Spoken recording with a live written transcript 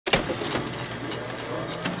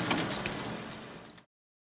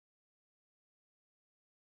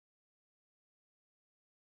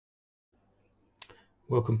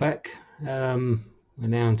Welcome back. We're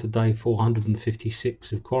now into day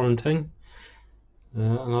 456 of quarantine,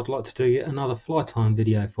 and I'd like to do yet another fly time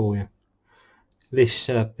video for you. This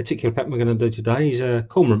particular pattern we're going to do today is a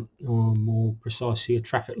cormorant, or more precisely a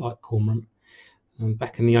traffic light cormorant.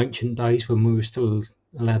 Back in the ancient days when we were still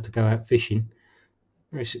allowed to go out fishing,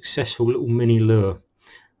 very successful little mini lure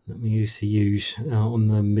that we used to use on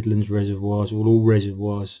the Midlands reservoirs, all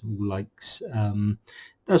reservoirs, all lakes.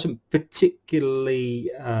 Doesn't particularly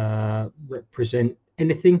represent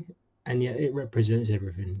anything, and yet it represents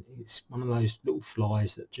everything. It's one of those little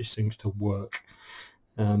flies that just seems to work.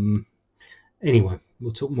 Anyway,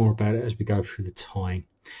 we'll talk more about it as we go through the tying.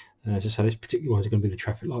 As I say, this particular one is going to be the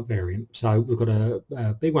traffic light variant. So we've got a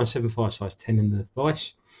big 175 size 10 in the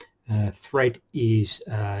vise. Thread is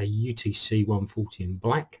UTC 140 in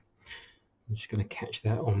black. I'm just going to catch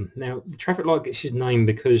that on. Now the traffic light gets his name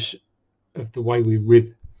because of the way we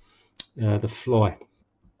rib the fly.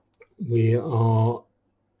 We are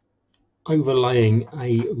overlaying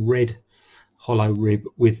a red hollow rib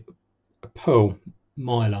with a pearl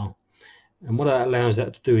mylar, and what that allows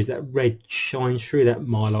that to do is that red shines through that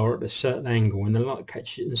mylar at a certain angle. When the light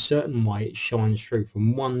catches it in a certain way, it shines through.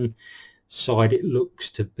 From one side it looks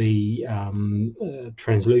to be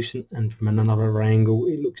translucent, and from another angle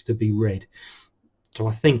it looks to be red. So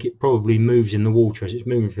I think it probably moves in the water. As it's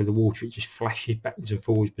moving through the water, it just flashes backwards and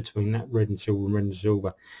forwards between that red and silver and red and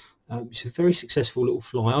silver. It's a very successful little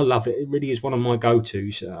fly. I love it. It really is one of my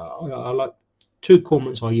go-tos. I like two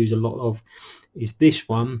cormorants I use a lot of is this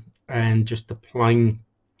one and just the plain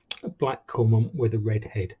black cormorant with a red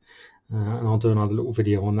head. And I'll do another little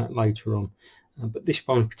video on that later on. But this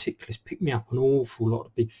one in particular has picked me up an awful lot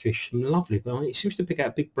of big fish, and lovely, but it seems to pick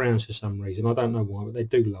out big browns for some reason. I don't know why, but they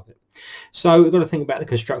do love it. So we've got to think about the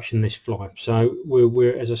construction of this fly. So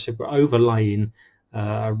we're as I said, we're overlaying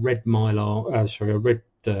a red mylar, a red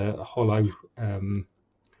hollow,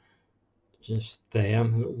 just there, a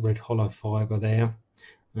little red hollow fibre there.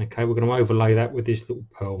 Okay, we're going to overlay that with this little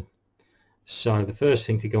pearl. So the first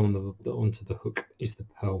thing to go on onto the hook is the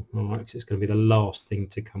pearl, all right, because it's going to be the last thing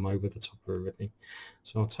to come over the top of everything.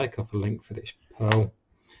 So I'll take off a link for this pearl,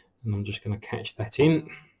 and I'm just going to catch that in.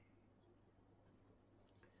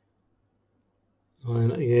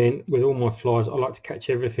 And again, with all my flies, I like to catch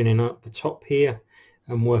everything in at the top here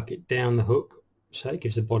and work it down the hook, so it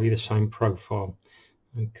gives the body the same profile.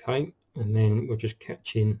 Okay, and then we're just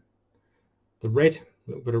catching the red, a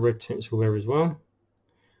little bit of red tinsel there as well.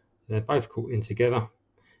 They're both caught in together,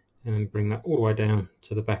 and then bring that all the way down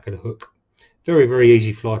to the back of the hook. Very, very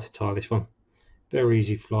easy fly to tie, this one. Very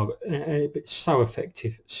easy fly, but so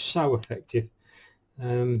effective, so effective.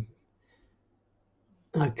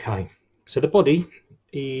 Okay, so the body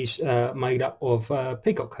is made up of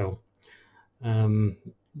Peacock Herl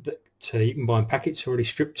that you can buy in packets already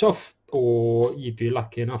stripped off, or if you're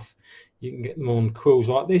lucky enough, you can get them on quills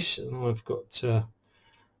like this. And I've got a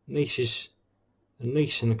niece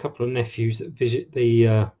and a couple of nephews that visit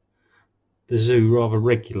the zoo rather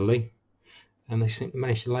regularly, and they seem to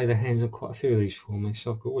manage to lay their hands on quite a few of these for me,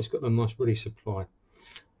 so I've always got a nice ready supply.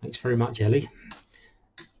 Thanks very much, Ellie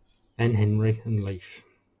and Henry and Leaf.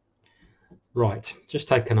 Right, just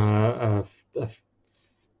taken a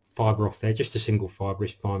fibre off there, just a single fibre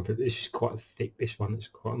is fine, but this is quite thick, this one. It's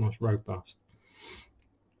quite a nice robust,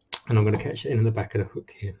 and I'm going to catch it in the back of the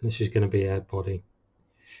hook here. This is going to be our body.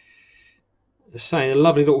 Say, a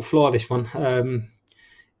lovely little fly, this one.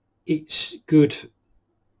 It's good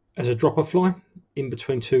as a dropper fly in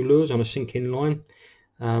between two lures on a sinking line.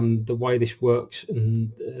 The way this works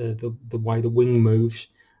and the way the wing moves,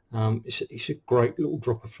 it's a great little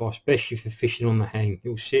dropper fly, especially for fishing on the hang.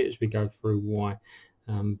 You'll see it as we go through why.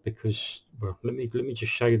 Because, well, let me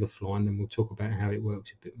just show you the fly, and then we'll talk about how it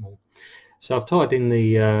works a bit more. So I've tied in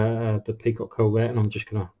the Peacock Herl there, and I'm just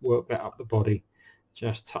going to work that up the body.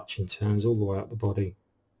 Just touching turns all the way up the body.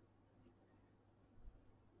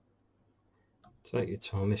 Take your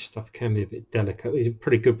time. This stuff can be a bit delicate. These are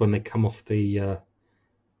pretty good when they come off the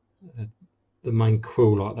main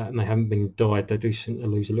quill like that, and they haven't been dyed. They do seem to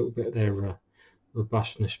lose a little bit of their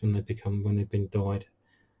robustness when they've been dyed.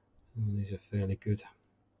 And these are fairly good.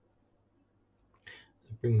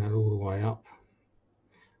 So bring that all the way up.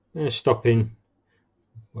 And stopping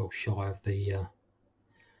well shy of the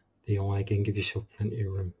eye again. Give yourself plenty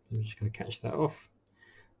of room. I'm just going to catch that off,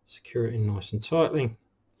 secure it in nice and tightly.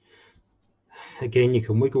 Again, you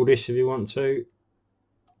can wiggle this if you want to.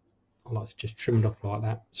 I like to just trim it off like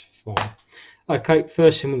that. It's fine. Okay,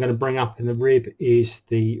 first thing we're going to bring up in the rib is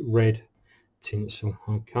the red tinsel.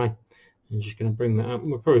 Okay, I'm just going to bring that up.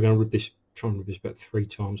 We're probably going to try and rib this about 3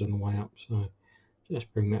 times on the way up. So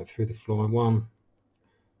just bring that through the fly. 1,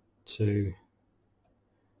 2,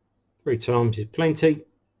 3 times is plenty,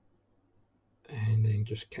 and then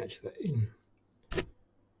just catch that in.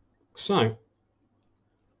 So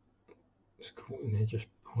it's caught in there just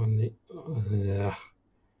behind the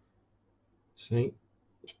see,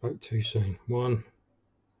 spoke too soon. 1,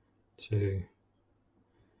 2,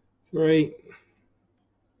 3.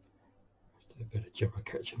 Let's do a better job of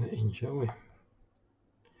catching that in, shall we? A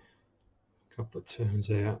couple of turns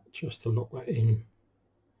out just to lock that in.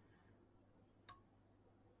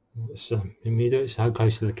 When you do it so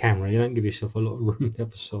close to the camera, you don't give yourself a lot of room on the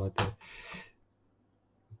other side there.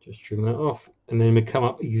 Just trim that off, and then we come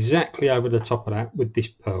up exactly over the top of that with this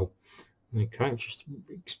pearl. Okay,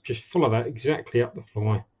 just follow that exactly up the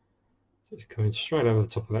fly. So it's coming straight over the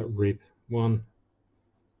top of that rib. 1,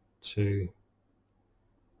 2,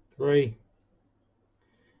 3.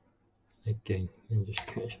 Again, and just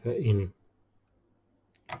catch that in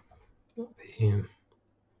up here,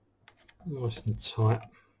 nice and tight.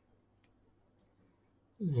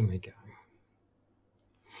 There we go.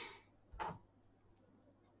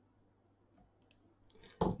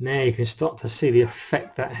 Now you can start to see the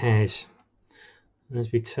effect that has, and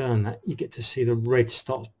as we turn that, you get to see the red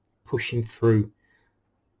start pushing through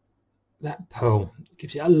that pearl. It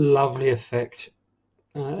gives it a lovely effect,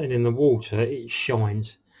 and in the water it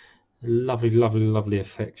shines. A lovely, lovely, lovely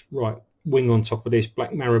effect. Right, wing on top of this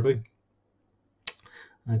black marabou.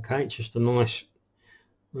 Okay, it's just a nice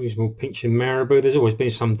reasonable pinch of marabou. There's always been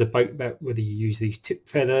some debate about whether you use these tip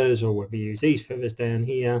feathers or whether you use these feathers down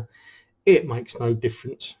here. It makes no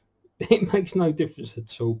difference. It makes no difference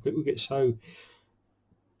at all. People get so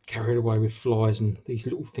carried away with flies, and these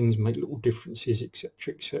little things make little differences,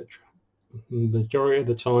 etc., etc. The majority of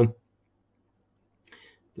the time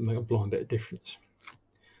they make a blind bit of difference.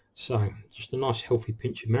 So just a nice healthy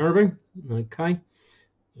pinch of marabou. Okay,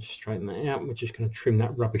 just straighten that out. We're just going to trim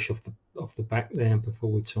that rubbish off the back there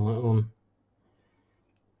before we tie it on,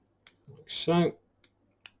 like so.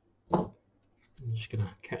 I'm just going to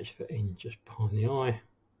catch that in just behind the eye,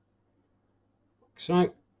 like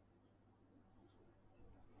so.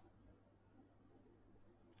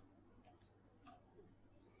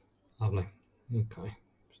 Lovely. Okay,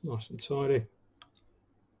 it's nice and tidy.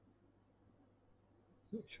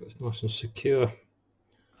 Make sure it's nice and secure.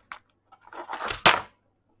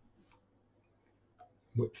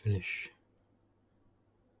 Whip finish.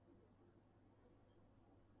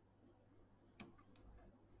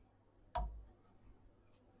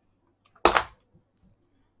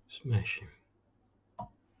 Smash him.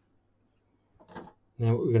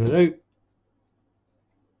 Now what we're going to do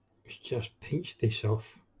is just pinch this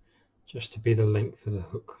off, just to be the length of the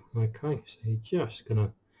hook. Okay, so you're just going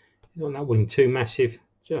to, you don't want that wing too massive,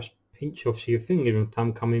 just pinch off so your finger and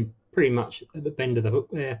thumb come in pretty much at the bend of the hook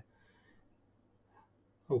there.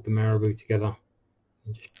 Hold the marabou together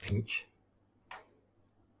and just pinch.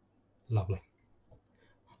 Lovely.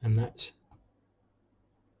 And that's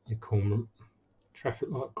your cormorant, traffic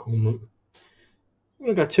light cormorant. I'm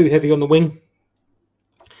going to go too heavy on the wing.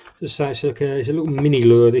 Just so it's like it's a little mini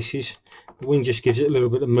lure. This is, the wing just gives it a little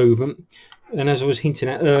bit of movement. And as I was hinting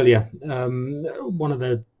at earlier, one of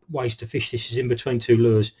the ways to fish this is in between two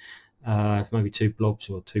lures, maybe two blobs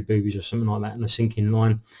or two boobies or something like that, and a sinking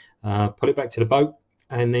line. Put it back to the boat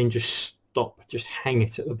and then just stop, just hang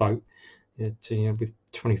it at the boat, with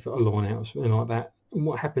 20 foot of line out or something like that. And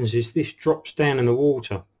what happens is this drops down in the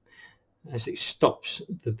water. As it stops,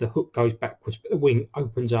 the hook goes backwards, but the wing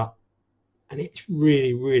opens up, and it's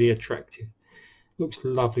really, really attractive. Looks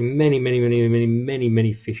lovely.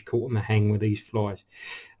 Many fish caught on the hang with these flies.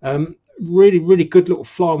 Really, really good little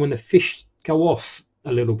fly when the fish go off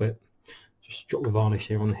a little bit. Just drop the varnish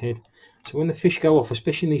here on the head. So when the fish go off,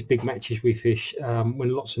 especially in these big matches we fish, when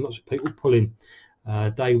lots and lots of people pull in,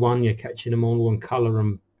 day one you're catching them all on colour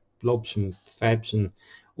and blobs and fabs and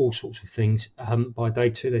all sorts of things. By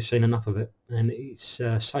day two they've seen enough of it, and it's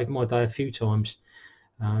saved my day a few times.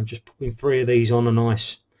 Just putting 3 of these on a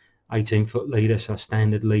nice 18-foot leader, so a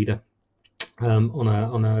standard leader,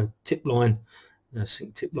 on a tip line, a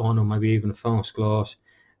sink tip line, or maybe even a fast glass,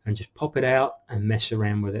 and just pop it out and mess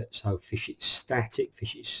around with it. So fish it static,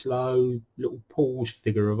 fish it slow, little pulls,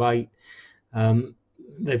 figure of 8.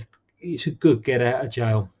 It's a good get out of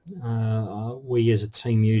jail. We as a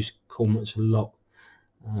team use cormorants a lot.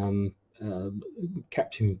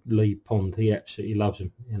 Captain Lee Pond, he absolutely loves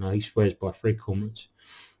them. He swears by 3 cormorants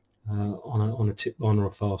on a tip line or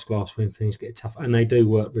a fast glass when things get tough, and they do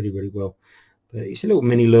work really, really well. But it's a little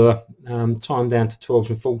mini lure, timed down to 12s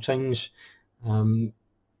and 14s.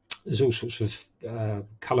 There's all sorts of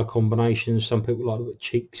colour combinations. Some people like to put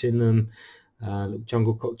cheeks in them. little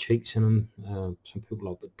jungle cock cheeks in them. Some people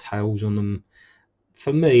like the tails on them.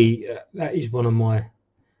 For me, that is one of my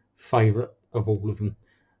favourite of all of them,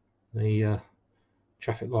 the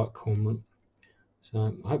traffic light cormorant.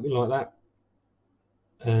 So I hope you like that,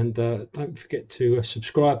 and don't forget to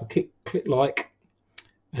subscribe, click like,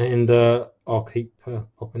 and I'll keep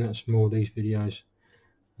popping out some more of these videos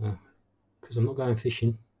because I'm not going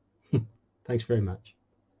fishing. Thanks very much.